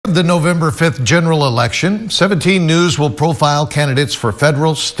The November 5th general election, 17 News will profile candidates for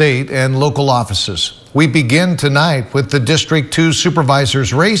federal, state, and local offices. We begin tonight with the District 2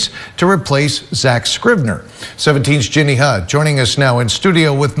 supervisor's race to replace Zach Scrivener. 17's Jenny Hudd joining us now in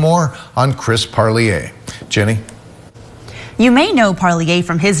studio with more on Chris Parlier. Jenny. You may know Parlier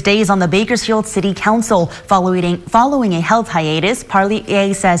from his days on the Bakersfield City Council. Following a health hiatus,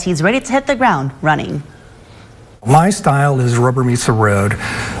 Parlier says he's ready to hit the ground running. My style is rubber meets the road.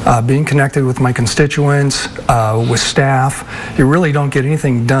 Being connected with my constituents, with staff, you really don't get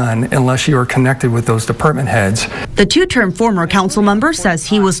anything done unless you are connected with those department heads. The two-term former council member says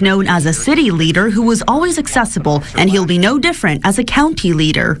he was known as a city leader who was always accessible, and he'll be no different as a county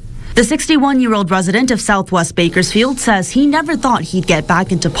leader. The 61-year-old resident of Southwest Bakersfield says he never thought he'd get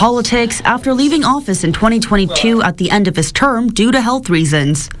back into politics after leaving office in 2022 at the end of his term due to health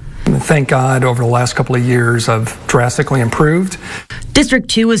reasons. Thank God, over the last couple of years, I've drastically improved. District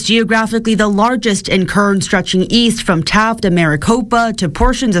 2 is geographically the largest in Kern, stretching east from Taft and Maricopa to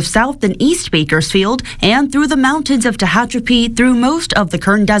portions of South and East Bakersfield and through the mountains of Tehachapi through most of the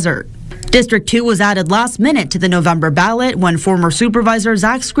Kern Desert. District 2 was added last minute to the November ballot when former supervisor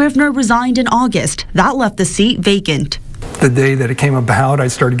Zach Scrivener resigned in August. That left the seat vacant. The day that it came about, I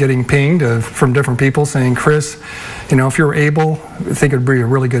started getting pinged from different people saying, Chris, you know, if you're able, I think it'd be a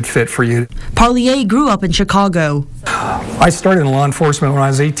really good fit for you. Parlier grew up in Chicago. I started in law enforcement when I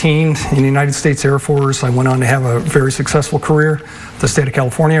was 18 in the United States Air Force. I went on to have a very successful career in the state of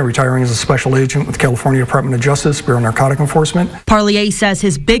California, retiring as a special agent with the California Department of Justice, Bureau of Narcotic Enforcement. Parlier says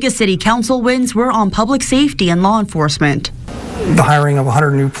his biggest city council wins were on public safety and law enforcement. The hiring of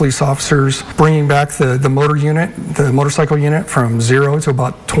 100 new police officers, bringing back the motorcycle unit from 0 to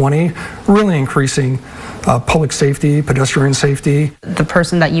about 20, really increasing public safety, pedestrian safety. The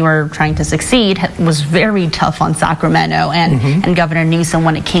person that you were trying to succeed was very tough on Sacramento and Governor Newsom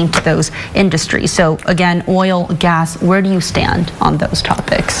when it came to those industries. So again, oil, gas, where do you stand on those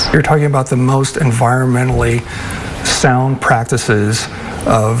topics? You're talking about the most environmentally sound practices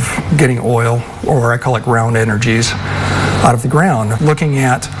of getting oil, or I call it ground energies, out of the ground, looking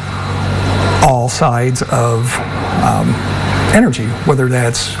at all sides of energy, whether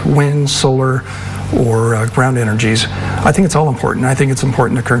that's wind, solar, or ground energies. I think it's all important. I think it's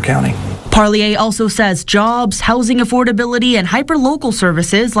important to Kern County. Parlier also says jobs, housing affordability, and hyper-local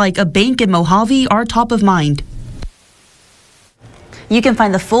services like a bank in Mojave are top of mind. You can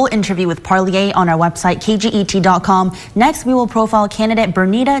find the full interview with Parlier on our website, kget.com. Next, we will profile candidate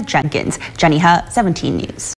Bernita Jenkins. Jenny Hutt, 17 News.